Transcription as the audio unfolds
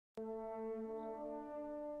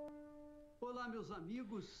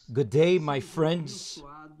Good day, my friends.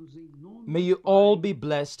 May you all be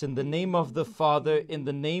blessed in the name of the Father, in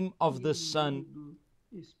the name of the Son,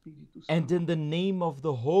 and in the name of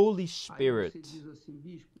the Holy Spirit.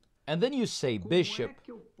 And then you say, Bishop,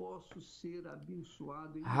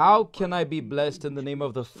 how can I be blessed in the name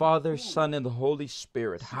of the Father, Son, and the Holy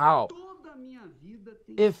Spirit? How?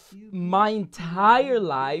 If my entire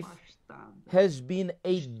life has been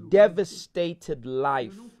a devastating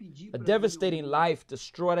life,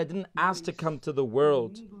 destroyed. I didn't ask to come to the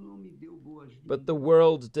world, but the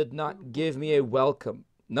world did not give me a welcome.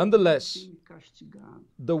 Nonetheless,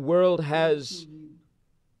 the world has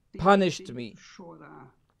punished me,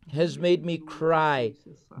 has made me cry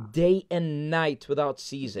day and night without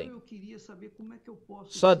ceasing.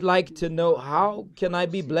 So I'd like to know, how can I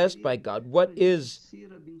be blessed by God? What is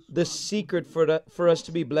the secret for us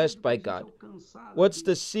to be blessed by God? What's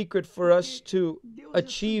the secret for us to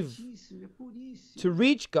achieve, to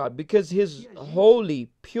reach God? Because He's holy,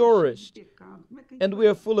 purest, and we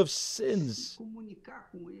are full of sins.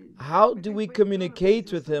 How do we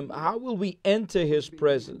communicate with Him? How will we enter His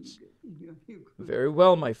presence? Very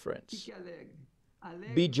well, my friends.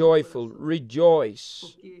 Be joyful,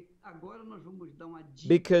 rejoice,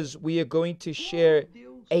 because we are going to share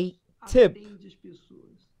a tip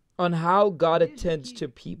on how God attends to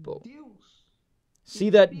people.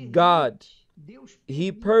 See that God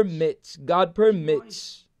permits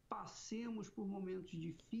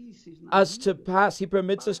us to pass. He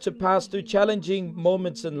permits us to pass through challenging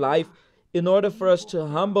moments in life in order for us to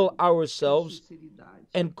humble ourselves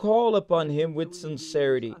and call upon Him with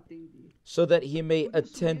sincerity, so that He may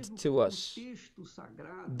attend to us.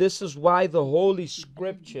 This is why the Holy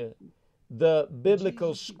Scripture, the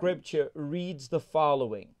biblical Scripture, reads the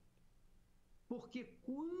following.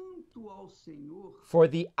 For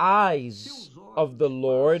the eyes of the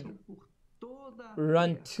Lord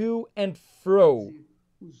run to and fro,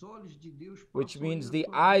 which means the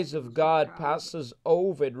eyes of God passes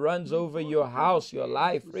over, it runs over your house, your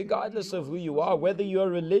life, regardless of who you are, whether you're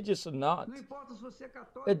religious or not.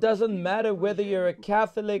 It doesn't matter whether you're a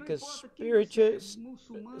Catholic, a Spiritist,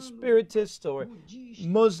 or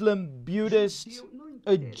Muslim, Buddhist,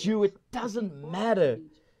 a Jew. It doesn't matter.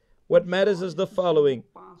 What matters is the following.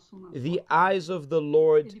 The eyes of the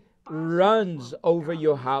Lord runs over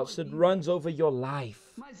your house. It runs over your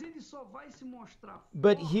life.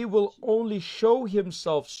 But He will only show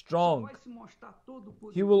Himself strong.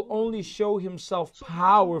 He will only show Himself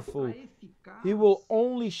powerful. He will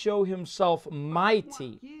only show Himself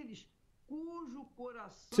mighty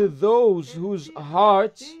to those whose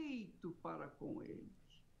hearts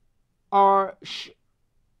are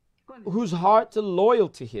loyal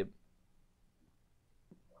to Him.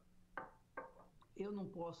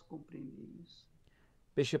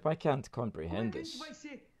 Bishop, I can't comprehend this.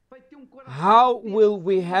 How will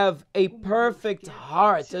we have a perfect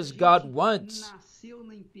heart as God wants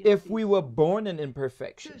if we were born in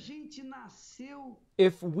imperfection?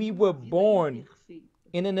 If we were born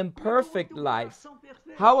in an imperfect life,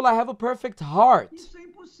 how will I have a perfect heart?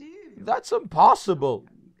 That's impossible.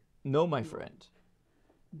 No, my friend.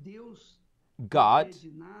 God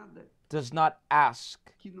does not ask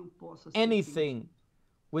anything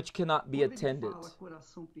which cannot be attended.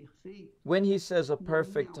 When He says a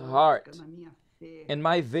perfect heart, in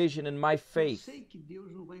my vision, in my faith,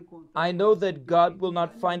 I know that God will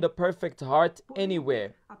not find a perfect heart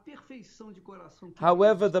anywhere.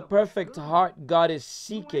 However, the perfect heart God is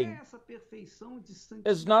seeking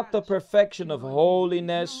is not the perfection of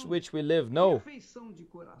holiness which we live. No.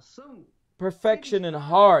 Perfection in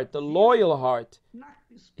heart, the loyal heart,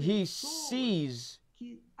 He sees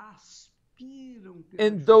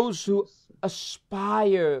in those who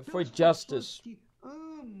aspire for justice,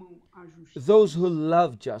 those who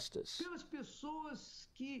love justice,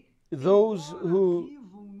 those who,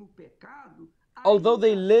 although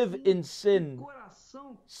they live in sin,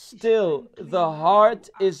 still the heart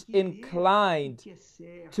is inclined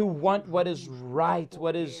to want what is right,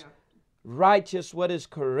 what is righteous, what is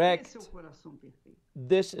correct.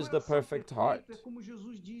 This is the perfect heart.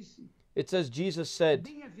 It's as Jesus said,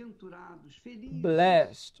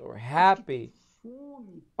 blessed or happy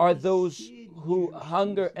are those who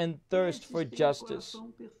hunger and thirst for justice.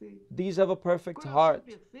 These have a perfect heart.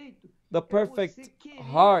 The perfect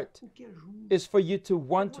heart is for you to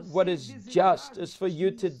want what is just, is for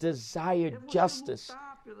you to desire justice,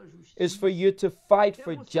 is for you to fight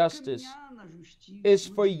for justice, is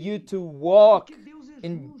for you to walk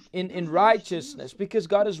in righteousness, because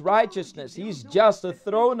God is righteousness. He's just. The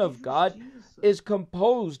throne of God is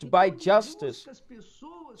composed by justice.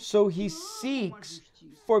 So he seeks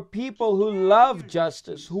for people who love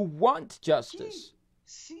justice, who want justice,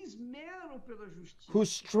 who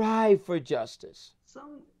strive for justice.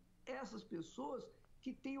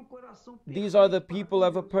 These are the people who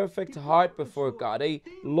have a perfect heart before God, a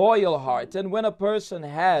loyal heart. And when a person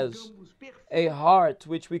has a heart,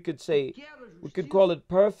 which we could call it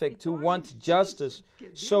perfect, who wants justice,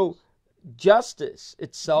 so justice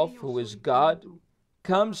itself, who is God,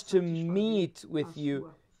 comes to meet with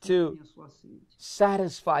you to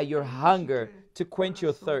satisfy your hunger, to quench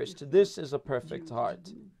your thirst. This is a perfect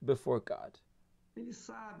heart before God.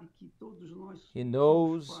 He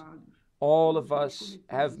knows all of us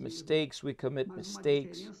have mistakes, we commit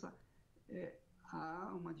mistakes.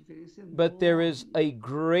 But there is a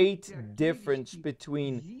great difference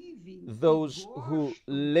between those who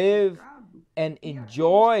live and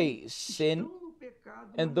enjoy sin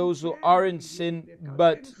and those who are in sin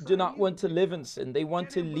but do not want to live in sin. They want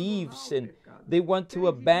to leave sin. They want to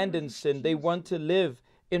abandon sin. They want to live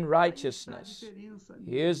in righteousness.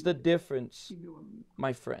 Here's the difference,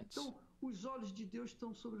 my friends.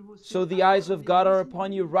 So the eyes of God are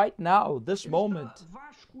upon you right now, this moment.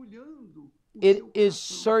 It is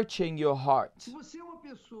searching your heart.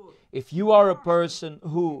 If you are a person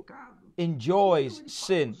who enjoys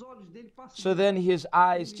sin, so then his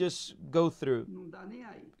eyes just go through.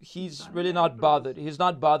 He's really not bothered. He's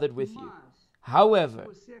not bothered with you. However,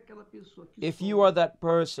 if you are that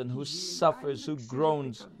person who suffers, who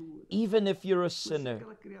groans, even if you're a sinner,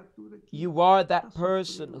 you are that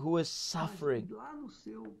person who is suffering.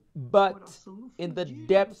 But in the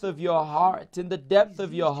depth of your heart,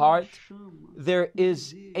 there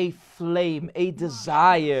is a flame, a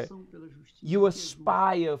desire. You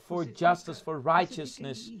aspire for justice, for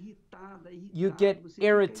righteousness. You get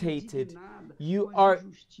irritated. You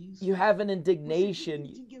have an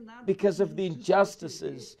indignation because of the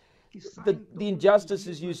injustices. The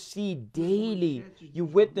injustices you see daily, you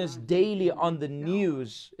witness daily on the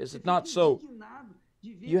news. Is it not so?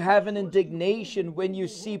 You have an indignation when you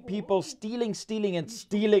see people stealing,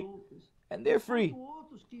 and they're free.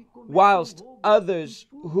 Whilst others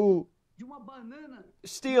who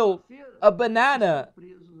steal a banana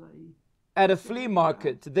at a flea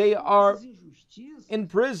market, they are in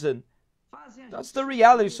prison. That's the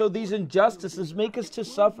reality. So these injustices make us to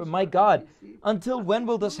suffer. My God, until when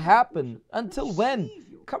will this happen? Until when?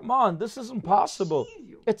 Come on, this isn't possible.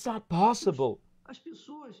 It's not possible.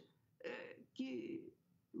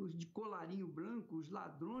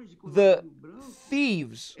 The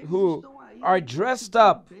thieves who are dressed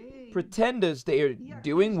up, pretenders, they are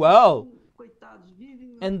doing well.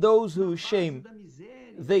 And those who shame,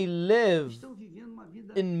 they live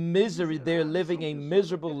in misery. They're living a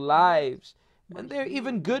miserable lives. And they're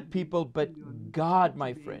even good people, but God,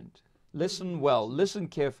 my friend, listen well, listen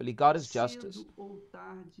carefully. God is justice.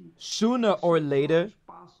 Sooner or later,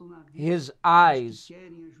 his eyes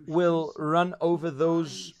will run over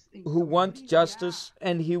those who want justice,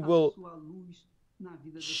 and he will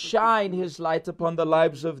shine his light upon the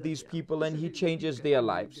lives of these people, and he changes their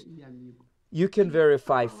lives. You can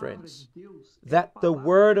verify, friends, that the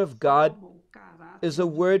Word of God is a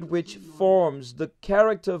word which forms the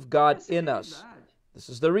character of God in us. This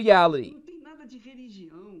is the reality.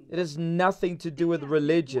 It has nothing to do with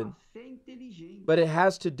religion, but it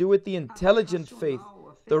has to do with the intelligent faith,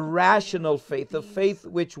 the rational faith, the faith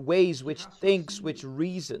which weighs, which thinks, which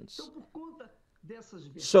reasons.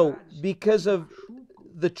 So, because of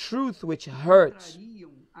the truth which hurts,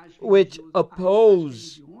 which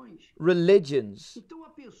oppose religions,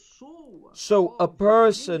 so a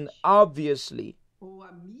person obviously,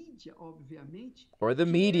 or the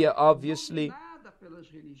media obviously,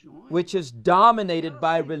 which is dominated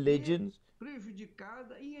by religions,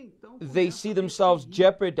 they see themselves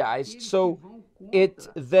jeopardized, so it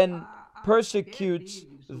then persecutes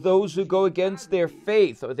those who go against their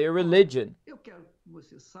faith or their religion.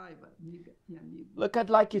 Look,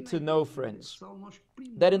 I'd like you to know, friends,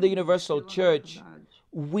 that in the Universal Church,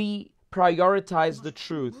 we prioritize the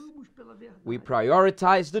truth. We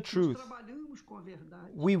prioritize the truth.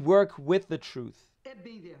 We work with the truth.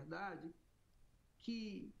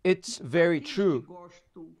 It's very true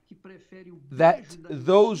that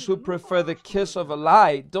those who prefer the kiss of a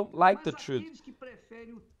lie don't like the truth.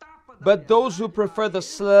 But those who prefer the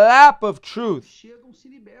slap of truth,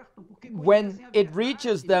 when it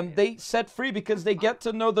reaches them, they set free because they get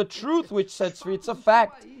to know the truth which sets free. It's a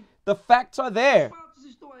fact. The facts are there.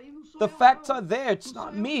 The facts are there. It's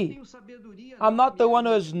not me. I'm not the one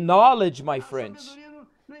who has knowledge, my friends.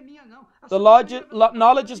 The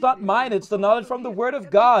knowledge is not mine. It's the knowledge from the Word of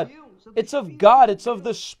God. It's of God. It's of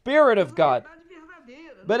the Spirit of God.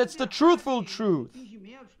 but it's the truthful truth.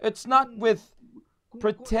 It's not with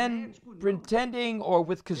pretending or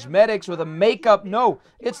with cosmetics or the makeup. No,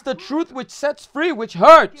 it's the truth which sets free, which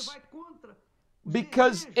hurts,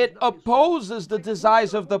 because it opposes the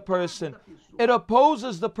desires of the person. It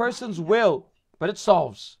opposes the person's will, but it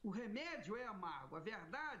solves.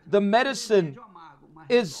 The medicine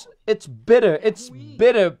it's bitter. It's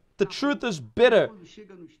bitter. The truth is bitter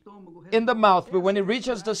in the mouth, but when it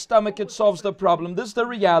reaches the stomach, it solves the problem. This is the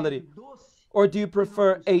reality. Or do you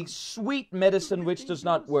prefer a sweet medicine which does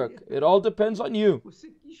not work? It all depends on you.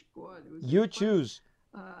 You choose.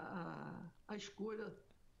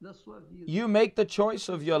 You make the choice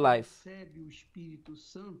of your life.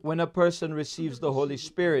 When a person receives the Holy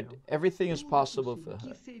Spirit, everything is possible for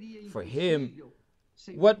her. For him,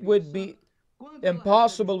 what would be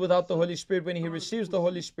impossible without the Holy Spirit, when he receives the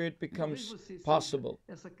Holy Spirit, becomes possible.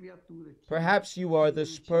 Perhaps you are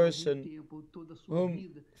this person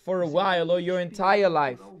whom for a while or your entire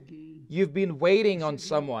life you've been waiting on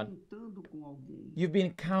someone. You've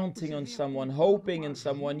been counting on someone, hoping in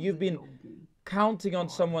someone. You've been counting on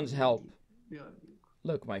someone's help.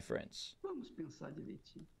 Look, my friends,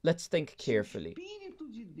 let's think carefully.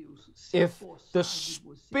 If the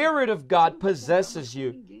Spirit of God possesses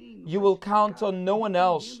you, you will count on no one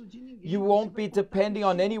else. You won't be depending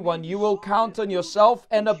on anyone. You will count on yourself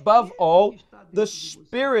and, above all, the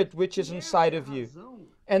Spirit which is inside of you.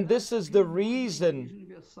 And this is the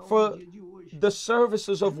reason for the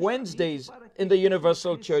services of Wednesdays in the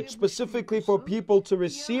Universal Church, specifically for people to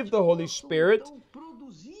receive the Holy Spirit,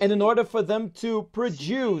 and in order for them to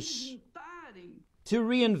produce, to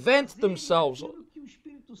reinvent themselves,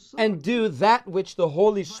 and do that which the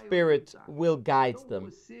Holy Spirit will guide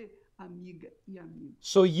them.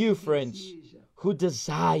 So you, friends, who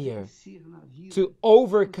desire to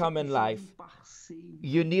overcome in life,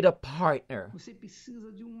 you need a partner.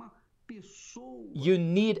 You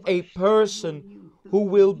need a person who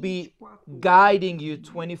will be guiding you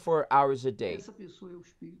 24 hours a day.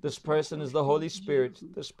 This person is the Holy Spirit,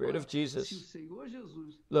 the Spirit of Jesus.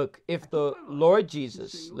 Look, if the Lord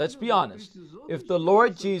Jesus, let's be honest, if the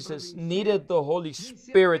Lord Jesus needed the Holy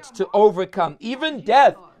Spirit to overcome even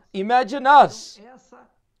death, imagine us.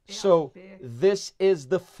 So this is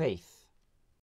the faith.